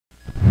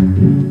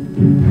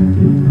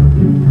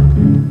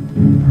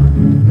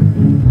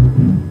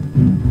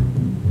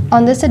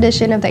On this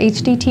edition of the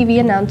Hdtv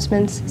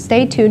announcements,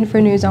 stay tuned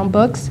for news on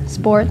books,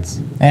 sports,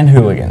 and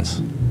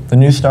hooligans. The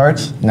news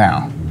starts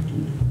now.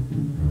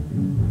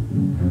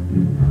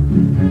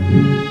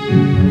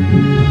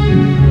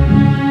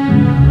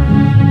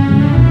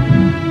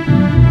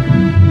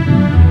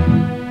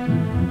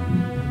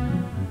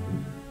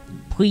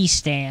 Please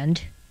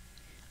stand.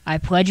 I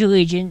pledge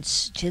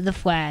allegiance to the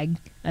flag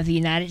of the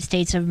United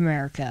States of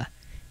America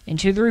and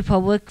to the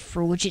republic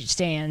for which it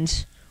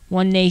stands,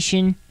 one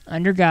nation,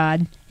 under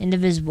God,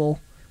 indivisible,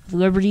 with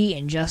liberty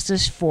and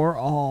justice for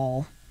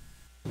all.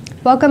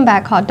 Welcome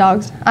back, hot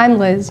dogs. I'm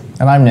Liz.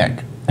 And I'm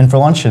Nick. And for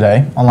lunch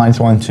today, on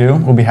lines 1 and 2,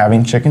 we'll be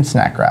having chicken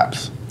snack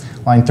wraps.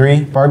 Line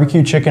 3,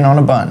 barbecue chicken on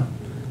a bun.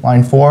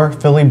 Line 4,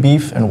 Philly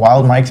beef and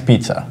Wild Mike's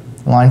pizza.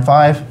 And line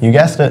 5, you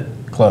guessed it,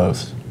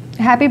 closed.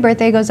 A happy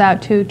birthday goes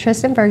out to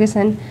Tristan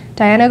Ferguson,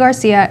 Diana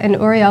Garcia, and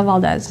Uriel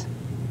Valdez.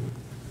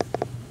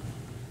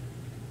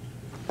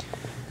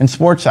 In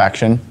sports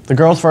action, the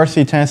girls'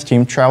 varsity tennis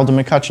team traveled to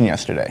McCutcheon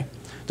yesterday,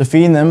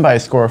 defeating them by a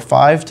score of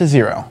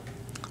 5-0.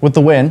 With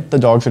the win, the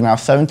Dogs are now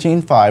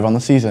 17-5 on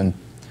the season.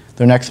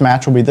 Their next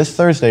match will be this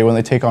Thursday when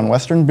they take on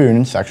Western Boone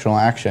in sectional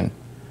action.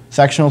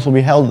 Sectionals will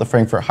be held at the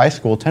Frankfort High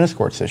School tennis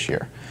courts this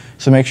year,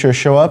 so make sure to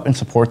show up and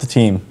support the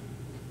team.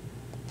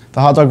 The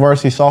Hot Dog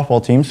varsity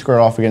softball team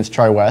squared off against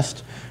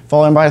Tri-West,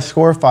 following by a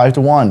score of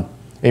 5-1.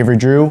 Avery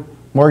Drew,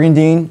 Morgan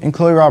Dean, and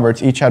Chloe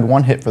Roberts each had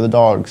one hit for the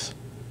Dogs.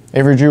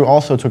 Avery Drew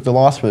also took the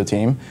loss for the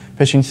team,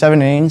 pitching 7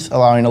 innings,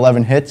 allowing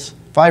 11 hits,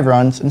 5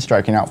 runs, and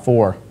striking out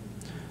 4.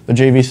 The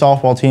JV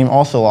softball team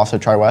also lost to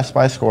Tri-West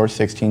by a score of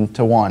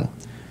 16-1.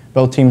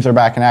 Both teams are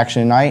back in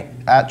action tonight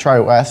at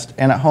Tri-West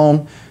and at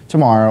home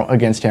tomorrow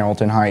against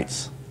Hamilton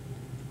Heights.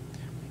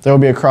 There will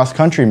be a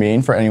cross-country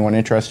meeting for anyone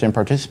interested in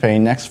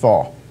participating next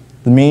fall.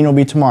 The meeting will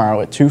be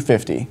tomorrow at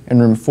 2:50 in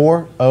room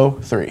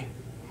 403.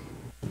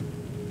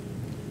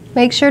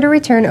 Make sure to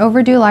return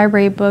overdue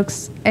library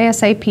books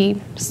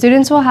ASAP.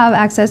 Students will have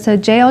access to a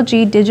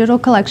JLG digital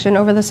collection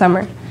over the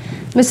summer.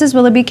 Mrs.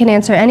 Willoughby can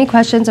answer any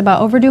questions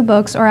about overdue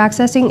books or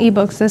accessing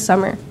ebooks this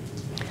summer.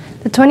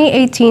 The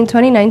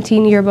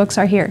 2018-2019 yearbooks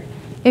are here.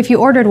 If you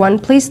ordered one,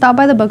 please stop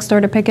by the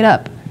bookstore to pick it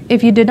up.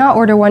 If you did not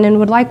order one and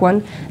would like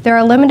one, there are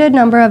a limited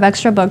number of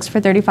extra books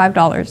for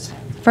 $35.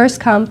 First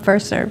come,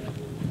 first serve.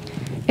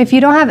 If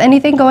you don't have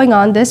anything going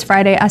on this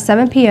Friday at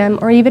 7 p.m.,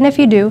 or even if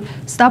you do,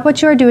 stop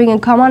what you are doing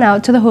and come on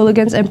out to the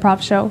Hooligans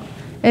Improv Show.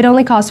 It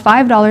only costs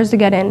 $5 to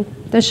get in.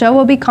 The show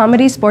will be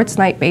comedy sports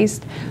night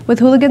based, with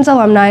Hooligans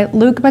alumni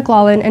Luke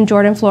McLaughlin and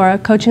Jordan Flora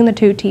coaching the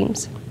 2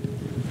 teams.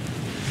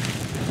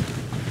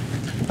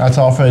 That's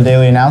all for the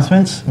daily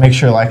announcements. Make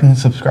sure to like and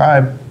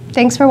subscribe.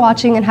 Thanks for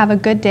watching and have a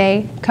good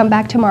day. Come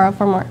back tomorrow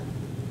for more.